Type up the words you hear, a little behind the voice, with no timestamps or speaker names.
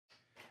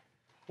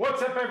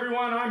What's up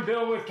everyone, I'm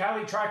Bill with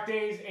Cali Track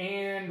Days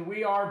and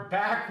we are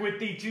back with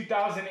the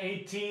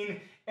 2018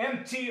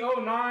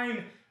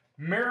 MT09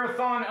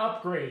 Marathon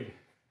Upgrade.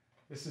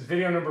 This is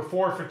video number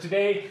 4 for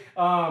today,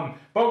 but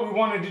we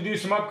wanted to do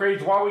some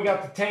upgrades while we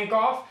got the tank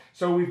off.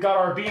 So we've got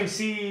our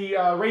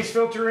BMC Race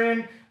Filter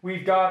in,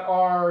 we've got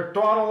our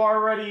throttle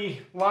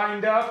already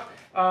lined up,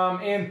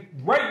 and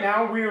right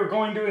now we are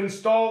going to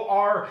install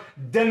our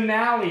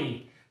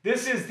Denali.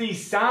 This is the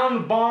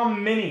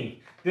Soundbomb Mini.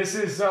 This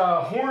is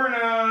horn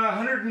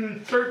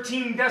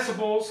 113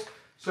 decibels,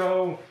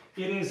 so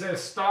it is a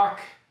stock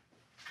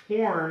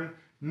horn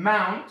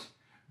mount,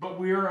 but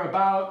we are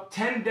about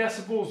 10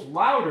 decibels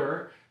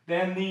louder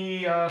than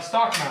the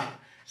stock mount.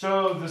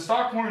 So the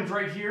stock horn's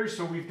right here,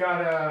 so we've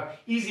got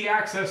easy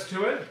access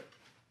to it.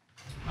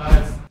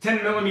 It's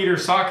 10mm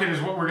socket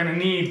is what we're going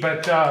to need,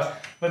 but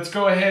let's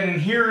go ahead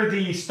and hear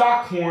the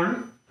stock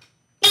horn.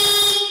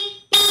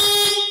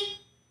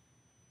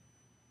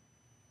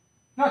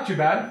 Not too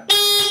bad.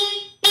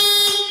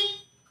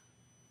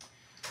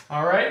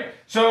 All right,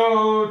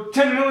 so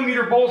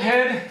 10mm bolt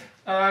head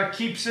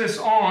keeps this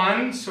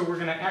on, so we're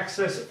going to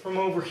access it from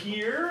over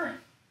here.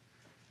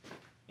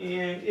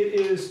 And it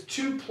is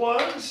 2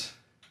 plugs,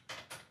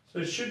 so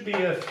it should be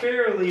a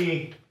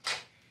fairly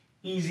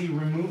easy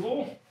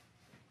removal.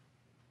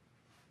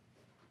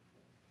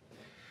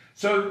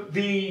 So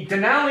the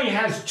Denali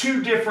has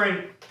 2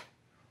 different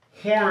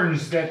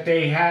horns that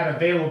they had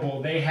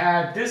available. They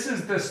had, this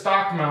is the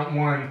stock mount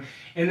one,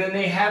 and then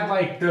they had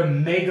like the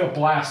Mega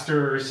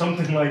Blaster or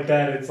something like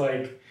that. It's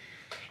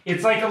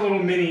like a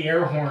little mini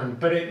air horn,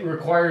 but it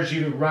requires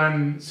you to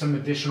run some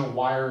additional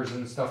wires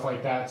and stuff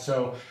like that.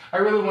 So I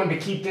really wanted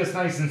to keep this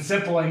nice and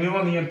simple. I knew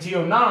on the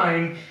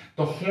MT09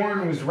 the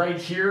horn was right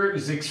here, it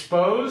was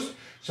exposed,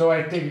 so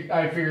I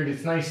figured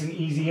it's nice and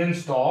easy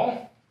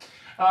install.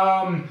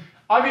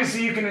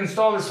 Obviously you can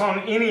install this on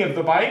any of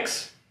the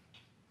bikes.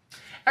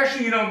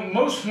 Actually, you know,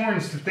 most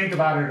horns, to think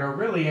about it, are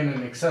really in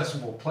an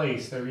accessible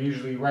place. They're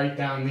usually right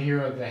down here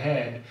of the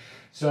head.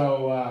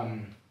 So,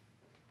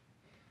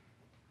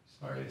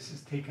 sorry, this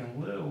is taking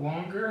a little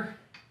longer.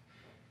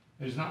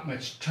 There's not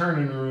much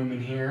turning room in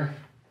here.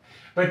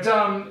 But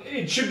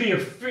it should be a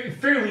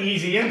fairly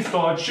easy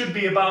install. It should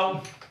be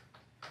about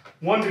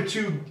 1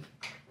 to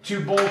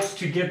 2 bolts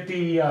to get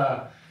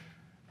the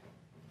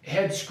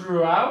head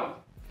screw out.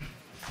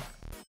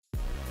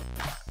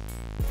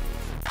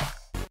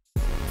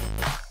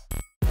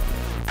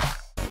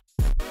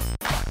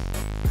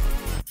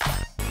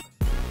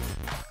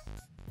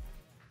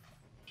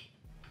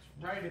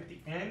 Right at the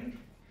end,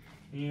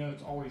 and you know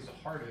it's always the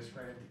hardest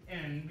right at the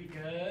end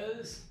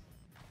because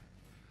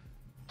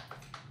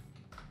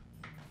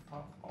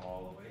pop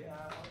all the way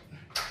out.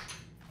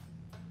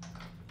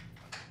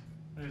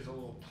 There's a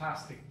little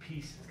plastic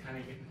piece that's kind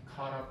of getting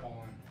caught up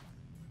on.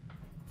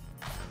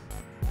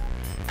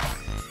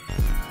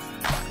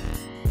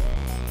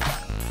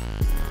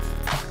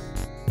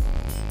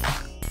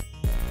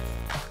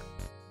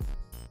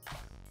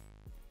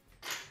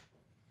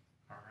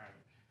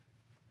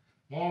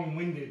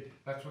 Long-winded,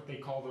 that's what they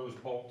call those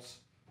bolts.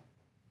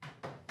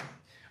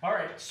 All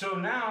right, so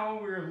now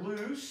we're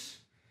loose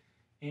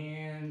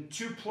and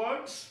 2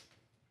 plugs.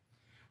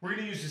 We're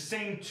going to use the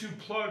same 2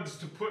 plugs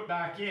to put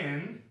back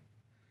in.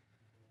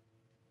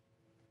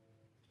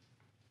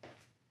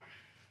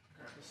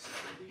 Grab a set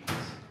of these.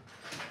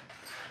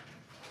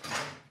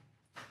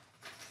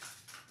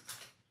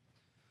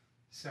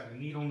 Set a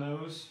needle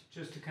nose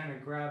just to kind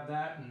of grab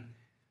that and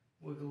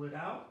wiggle it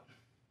out.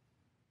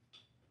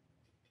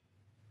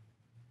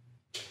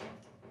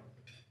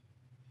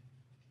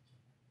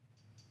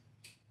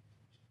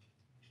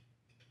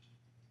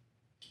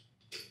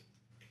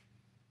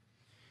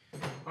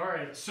 All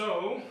right,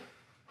 so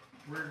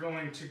we're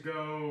going to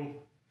go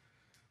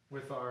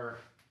with our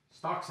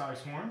stock size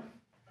horn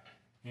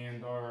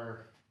and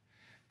our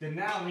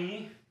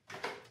Denali,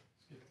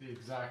 let's get the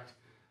exact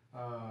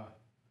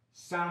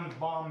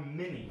Soundbomb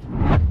Mini.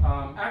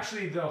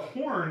 Actually, the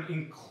horn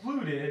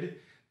included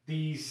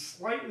these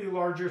slightly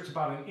larger, it's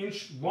about 1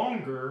 inch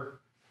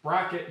longer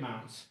bracket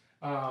mounts.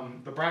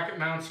 The bracket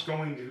mount's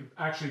going to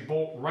actually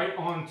bolt right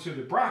onto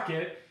the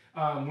bracket,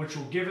 which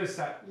will give us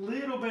that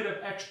little bit of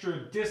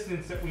extra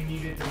distance that we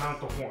needed to mount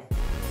the horn.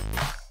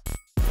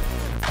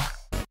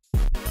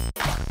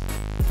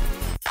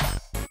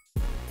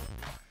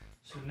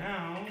 So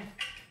now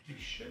we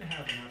should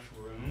have enough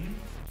room.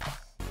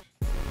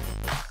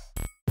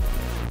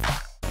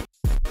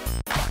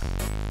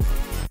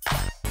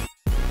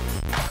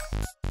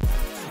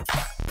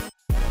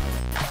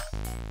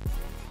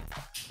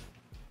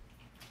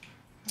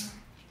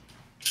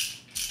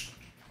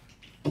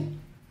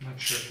 Not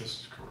sure if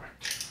this is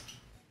correct.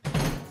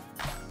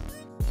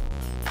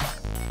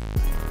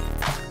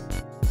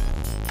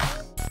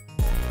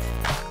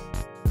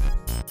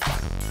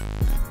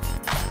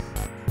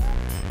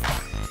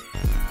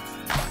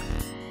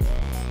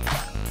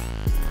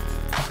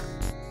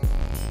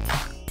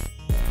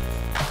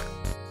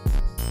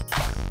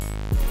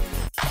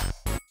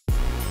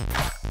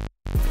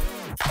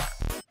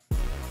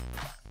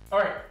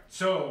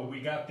 so we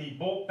got the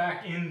bolt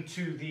back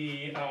into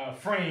the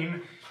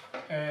frame,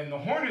 and the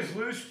horn is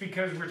loose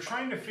because we're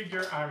trying to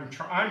figure, I'm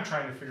trying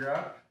to figure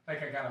out,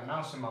 like I got a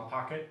mouse in my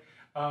pocket,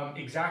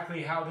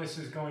 exactly how this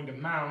is going to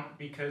mount,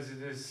 because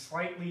it is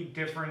slightly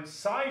different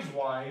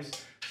size-wise.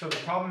 So the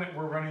problem that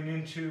we're running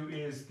into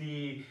is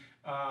the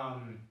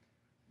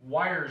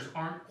wires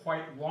aren't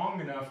quite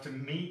long enough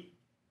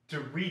to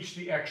reach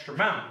the extra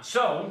mount.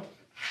 So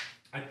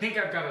I think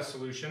I've got a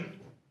solution.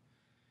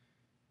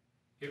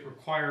 It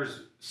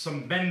requires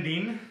some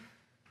bending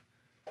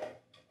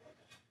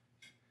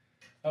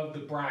of the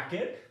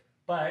bracket,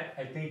 but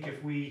I think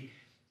if we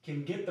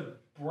can get the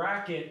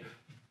bracket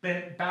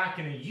bent back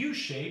in a U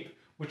shape,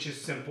 which is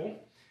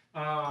simple,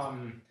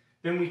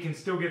 then we can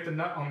still get the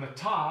nut on the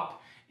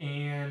top,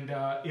 and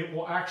it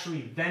will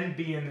actually then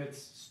be in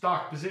its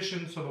stock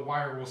position, so the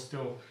wire will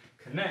still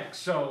connect.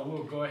 So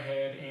we'll go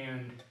ahead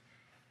and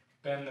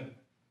bend the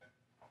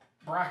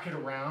bracket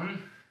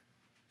around.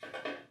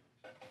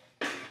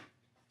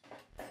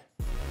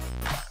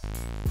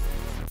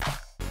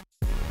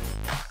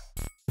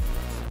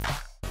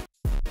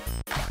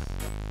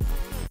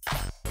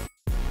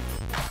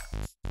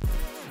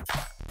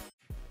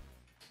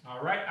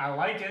 All right, I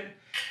like it.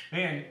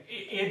 Man,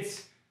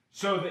 it's,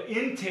 so the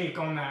intake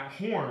on that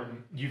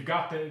horn, you've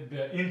got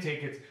the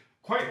intake, it's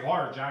quite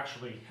large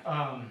actually.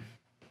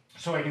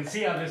 So I can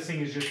see how this thing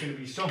is just gonna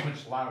be so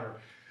much louder.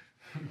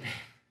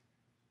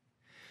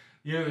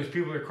 You know, there's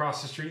people that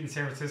cross the street in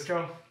San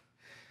Francisco.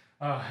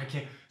 I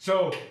can't.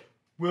 So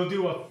we'll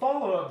do a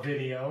follow-up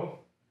video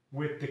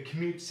with the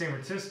commute to San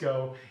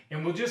Francisco,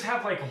 and we'll just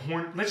have like a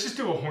horn. Let's just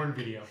do a horn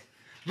video.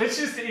 It's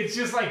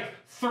just like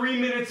 3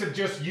 minutes of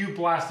just you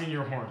blasting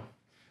your horn.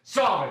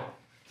 Solid.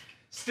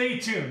 Stay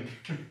tuned.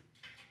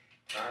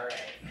 All right.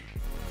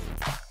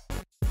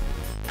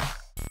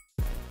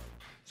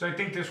 So I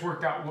think this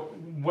worked out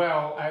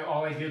well.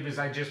 All I did was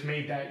I just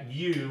made that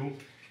U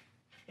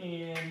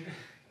and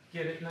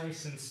get it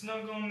nice and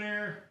snug on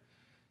there.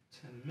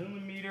 10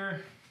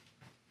 millimeter.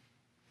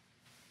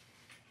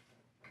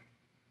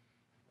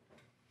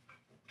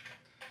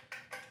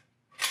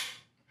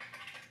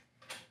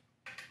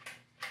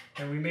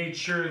 And we made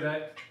sure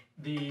that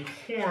the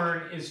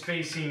horn is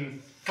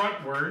facing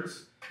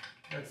frontwards.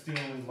 That's the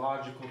only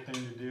logical thing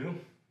to do.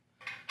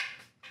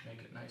 Make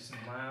it nice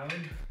and loud.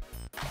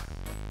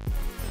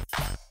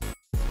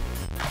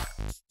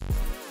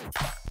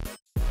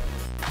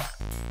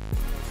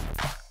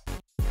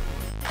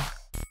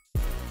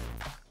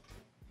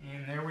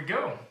 And there we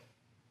go.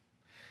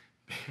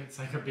 It's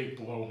like a big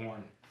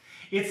blowhorn.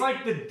 It's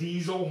like the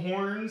diesel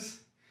horns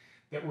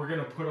that we're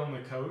gonna put on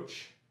the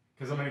coach,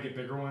 because I'm gonna get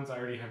bigger ones. I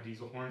already have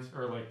diesel horns,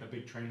 or like the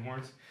big train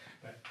horns.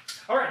 But,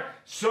 all right,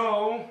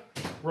 so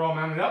we're all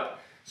mounted up.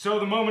 So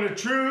the moment of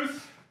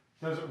truth,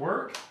 does it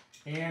work?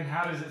 And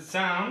how does it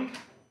sound?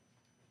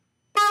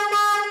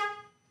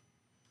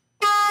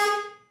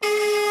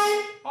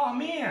 Oh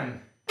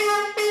man.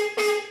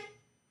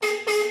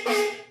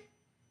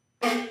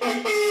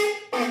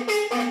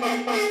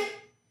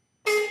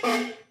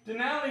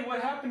 Denali,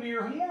 what happened to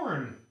your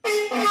horn?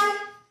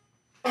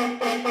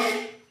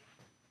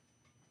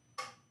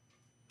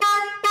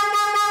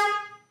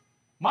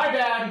 My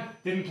bad,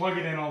 didn't plug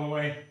it in all the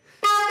way.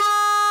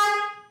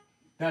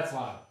 That's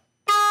loud.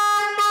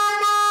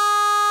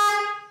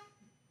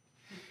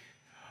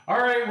 All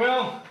right,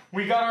 well,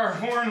 we got our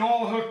horn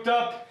all hooked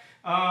up,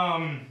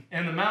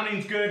 and the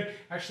mounting's good.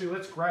 Actually,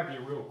 let's grab you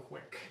real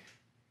quick.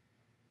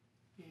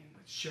 And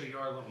let's show you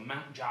our little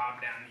mount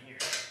job down here.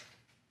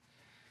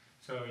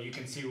 So you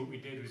can see what we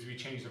did was we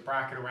changed the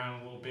bracket around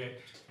a little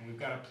bit, and we've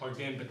got it plugged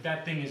in, but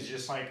that thing is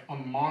just like a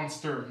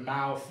monster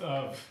mouth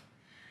of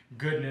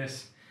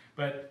goodness.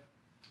 But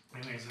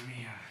anyways, let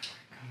me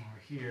come over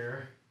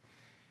here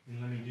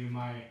and let me do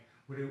my,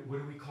 what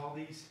do we call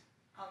these?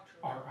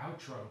 Outro. Our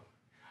outro.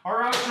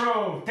 Our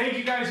outro. Thank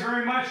you guys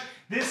very much.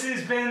 This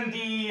has been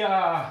the,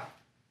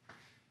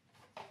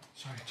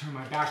 sorry to turn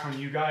my back on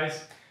you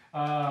guys.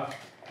 Our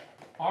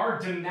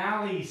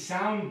Denali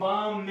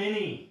Soundbomb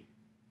Mini.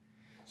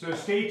 So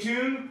stay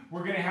tuned.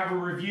 We're going to have a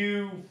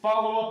review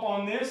follow-up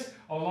on this,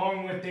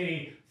 along with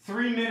a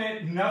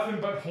 3-minute nothing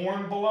but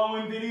horn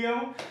blowing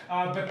video.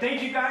 But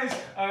thank you guys.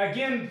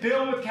 Again,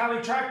 Bill with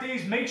Cali Track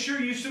Days. Make sure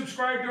you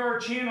subscribe to our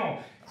channel.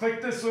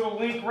 Click this little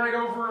link right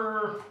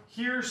over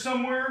here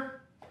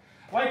somewhere.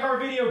 Like our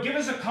video. Give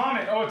us a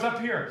comment. Oh, it's up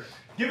here.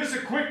 Give us a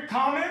quick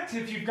comment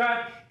if you've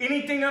got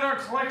anything in our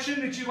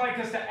collection that you'd like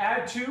us to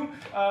add to.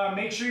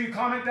 Make sure you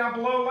comment down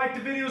below. Like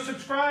the video,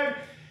 subscribe.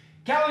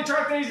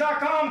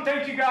 CaliTrackDays.com.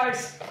 Thank you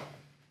guys.